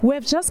We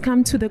have just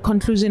come to the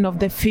conclusion of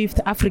the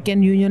 5th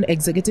African Union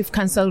Executive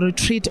Council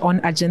retreat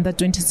on Agenda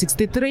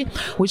 2063,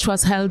 which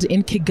was held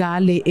in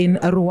Kigali in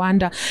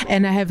Rwanda.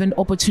 And I have an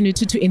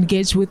opportunity to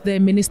engage with the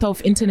Minister of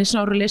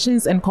International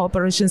Relations and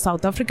Cooperation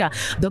South Africa,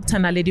 Dr.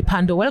 Naledi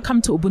Pandor.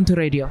 Welcome to Ubuntu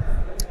Radio.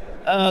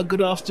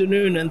 Good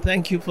afternoon, and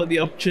thank you for the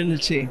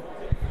opportunity.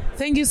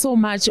 Thank you so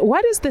much.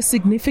 What is the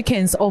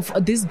significance of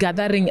this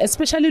gathering,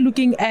 especially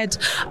looking at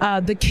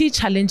the key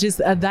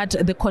challenges that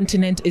the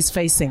continent is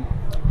facing?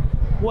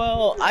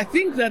 Well, I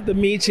think that the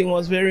meeting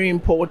was very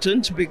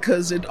important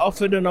because it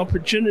offered an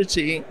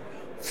opportunity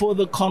for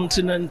the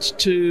continent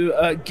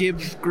to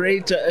give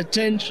greater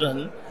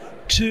attention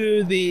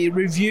to the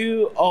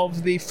review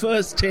of the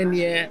first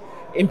 10-year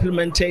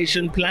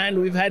implementation plan.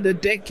 We've had a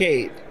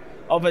decade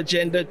of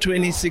Agenda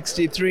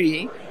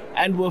 2063,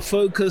 and we're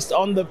focused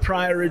on the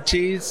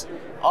priorities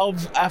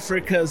of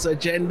Africa's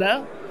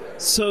agenda.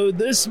 So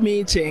this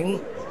meeting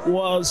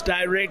was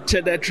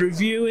directed at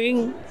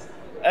reviewing,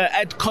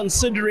 at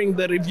considering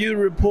the review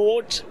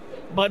report,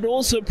 but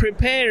also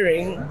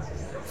preparing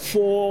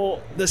for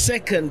the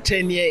second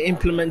 10-year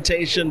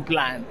implementation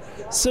plan.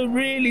 So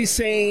really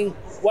saying,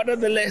 what are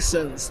the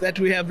lessons that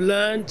we have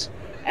learned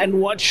and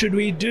what should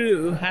we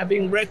do,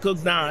 having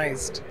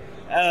recognized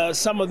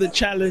some of the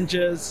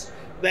challenges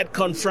that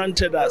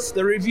confronted us.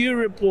 The review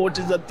report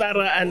is a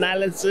thorough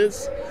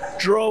analysis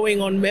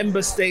drawing on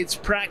member states'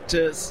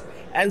 practice,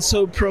 and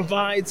so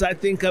provides, I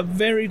think, a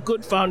very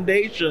good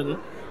foundation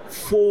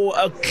for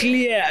a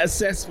clear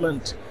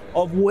assessment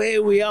of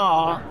where we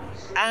are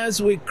as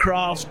we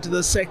craft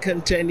the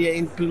second 10-year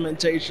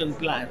implementation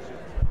plan.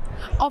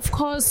 Of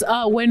course,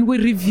 when we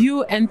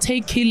review and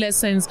take key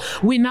lessons,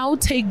 we now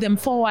take them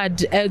forward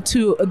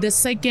to the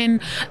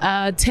second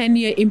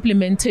 10-year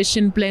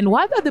implementation plan.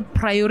 What are the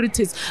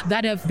priorities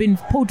that have been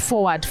put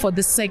forward for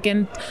the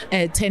second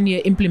 10-year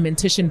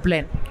implementation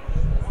plan?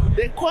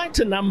 There are quite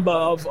a number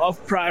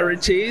of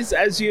priorities.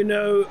 As you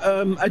know,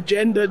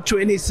 Agenda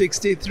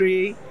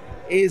 2063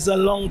 is a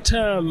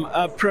long-term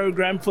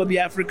program for the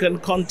African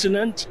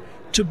continent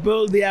to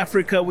build the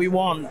Africa we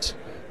want.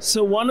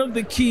 So one of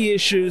the key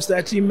issues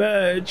that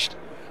emerged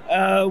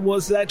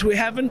was that we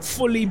haven't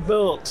fully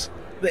built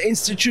the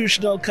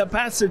institutional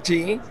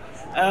capacity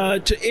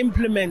to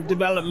implement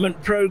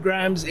development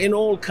programs in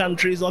all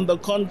countries on the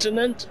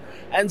continent.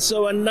 And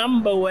so a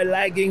number were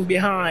lagging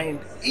behind,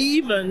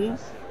 even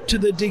to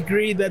the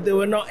degree that they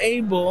were not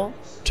able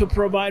to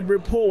provide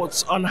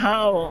reports on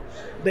how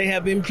they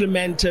have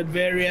implemented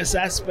various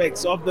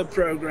aspects of the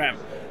program.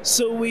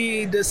 So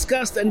we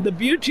discussed, and the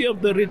beauty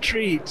of the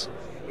retreat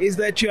is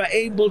that you are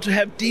able to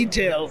have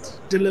detailed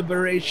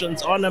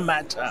deliberations on a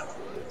matter.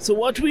 So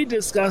what we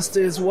discussed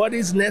is what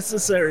is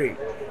necessary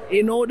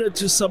in order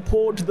to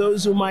support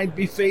those who might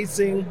be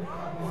facing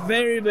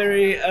very,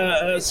 very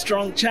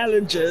strong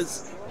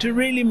challenges to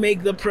really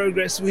make the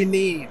progress we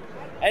need.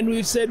 And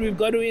we've said we've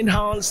got to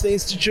enhance the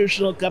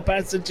institutional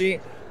capacity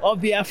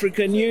of the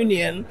African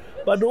Union,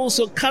 but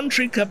also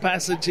country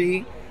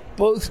capacity,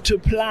 both to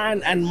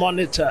plan and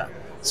monitor.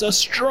 So a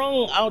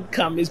strong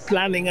outcome is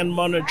planning and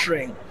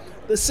monitoring.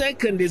 The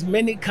second is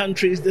many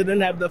countries didn't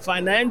have the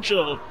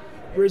financial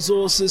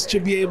resources to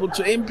be able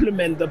to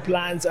implement the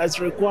plans as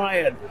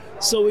required.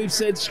 So we've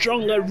said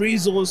stronger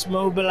resource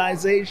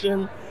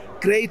mobilization,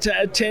 greater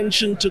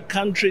attention to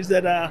countries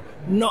that are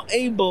not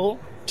able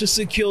to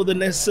secure the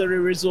necessary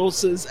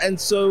resources, and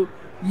so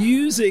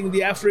using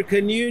the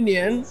African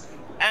Union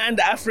and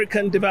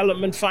African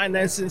development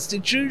finance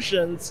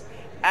institutions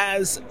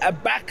as a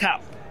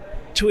backup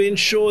to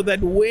ensure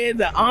that where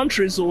there aren't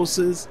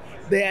resources,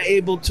 they are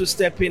able to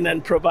step in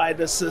and provide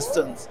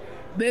assistance.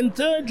 Then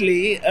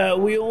thirdly,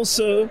 we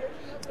also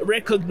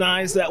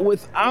recognize that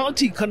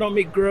without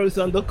economic growth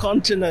on the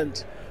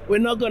continent, we're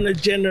not going to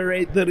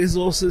generate the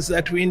resources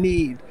that we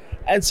need.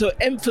 And so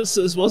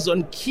emphasis was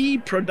on key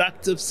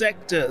productive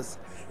sectors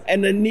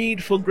and a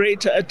need for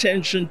greater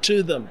attention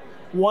to them.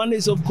 One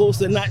is, of course,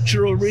 the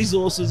natural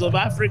resources of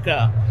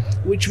Africa,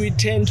 which we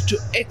tend to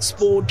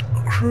export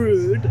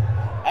crude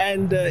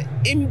and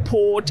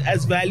import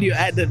as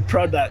value-added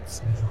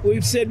products.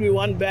 We've said we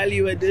want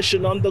value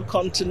addition on the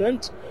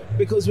continent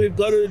because we've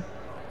got to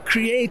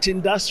create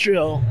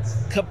industrial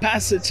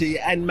capacity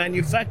and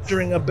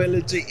manufacturing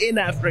ability in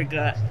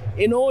Africa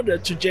in order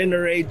to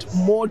generate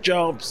more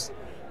jobs,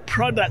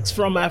 products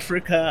from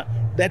Africa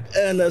that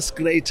earn us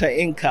greater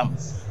income.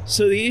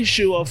 So the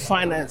issue of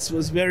finance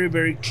was very,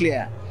 very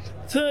clear.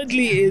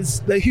 Thirdly is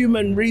the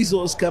human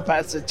resource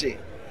capacity.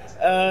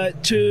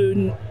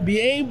 To be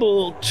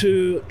able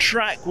to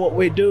track what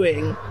we're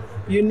doing,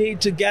 you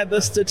need to gather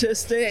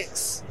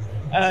statistics.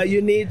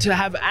 You need to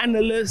have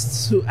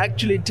analysts who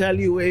actually tell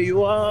you where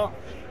you are.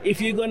 If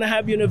you're going to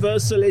have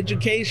universal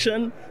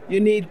education, you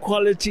need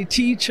quality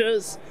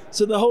teachers.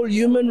 So the whole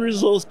human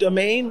resource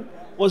domain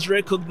was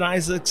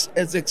recognized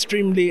as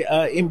extremely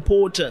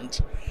important.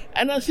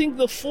 And I think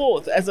the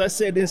fourth, as I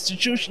said,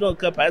 institutional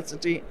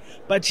capacity.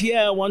 But here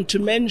I want to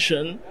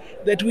mention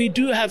that we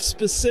do have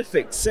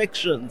specific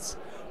sections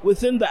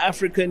within the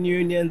African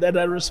Union that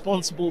are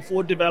responsible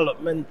for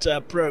development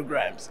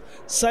programs,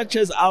 such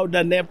as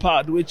Ouda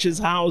NEPAD, which is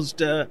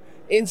housed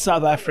in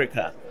South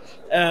Africa.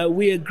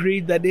 We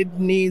agreed that it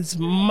needs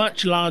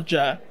much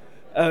larger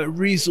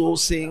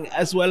resourcing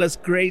as well as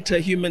greater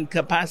human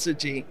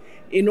capacity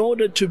in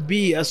order to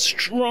be a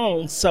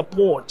strong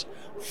support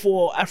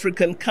for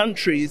African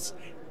countries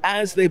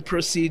as they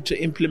proceed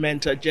to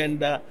implement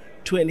Agenda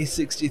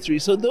 2063.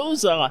 So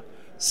those are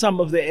some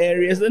of the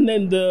areas. And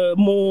then the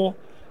more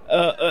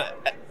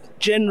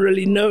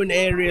generally known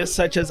areas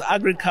such as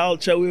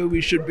agriculture, where we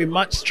should be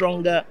much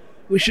stronger.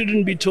 We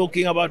shouldn't be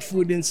talking about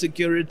food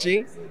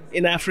insecurity.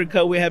 In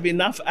Africa, we have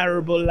enough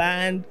arable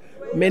land.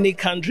 Many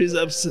countries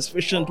have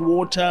sufficient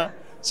water.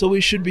 So we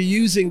should be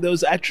using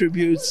those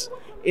attributes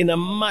in a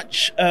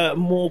much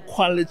more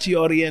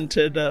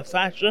quality-oriented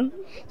fashion.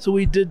 So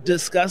we did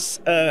discuss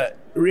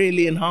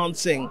really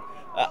enhancing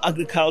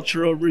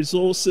agricultural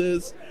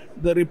resources.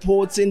 The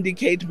reports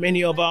indicate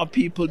many of our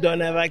people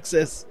don't have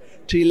access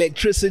to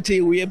electricity.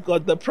 We have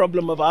got the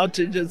problem of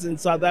outages in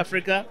South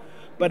Africa,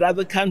 but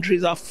other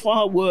countries are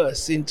far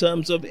worse in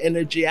terms of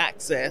energy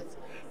access.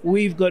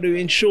 We've got to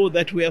ensure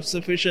that we have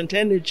sufficient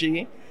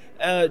energy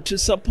to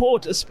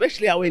support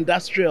especially our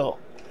industrial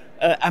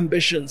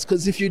ambitions,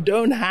 because if you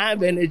don't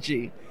have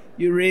energy,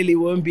 you really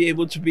won't be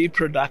able to be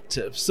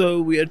productive.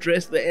 So we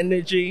address the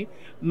energy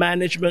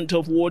management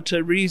of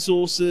water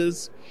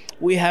resources.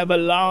 We have a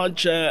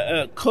large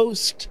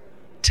coast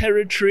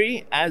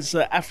territory as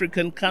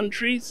African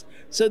countries.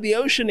 So the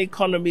ocean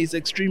economy is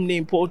extremely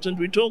important.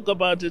 We talk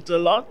about it a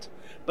lot,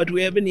 but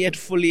we haven't yet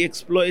fully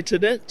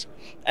exploited it.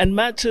 And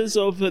matters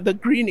of the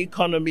green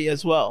economy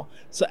as well.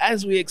 So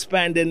as we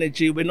expand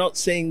energy, we're not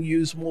saying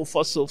use more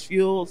fossil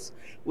fuels.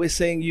 We're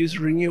saying use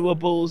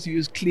renewables,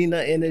 use cleaner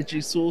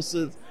energy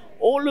sources.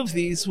 All of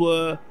these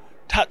were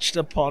touched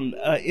upon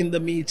in the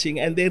meeting,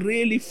 and they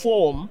really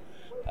form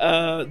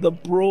the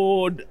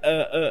broad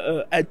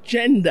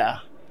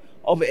agenda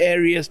of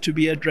areas to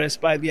be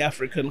addressed by the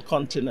African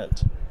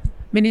continent.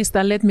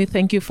 Minister, let me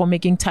thank you for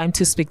making time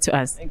to speak to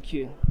us. Thank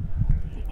you.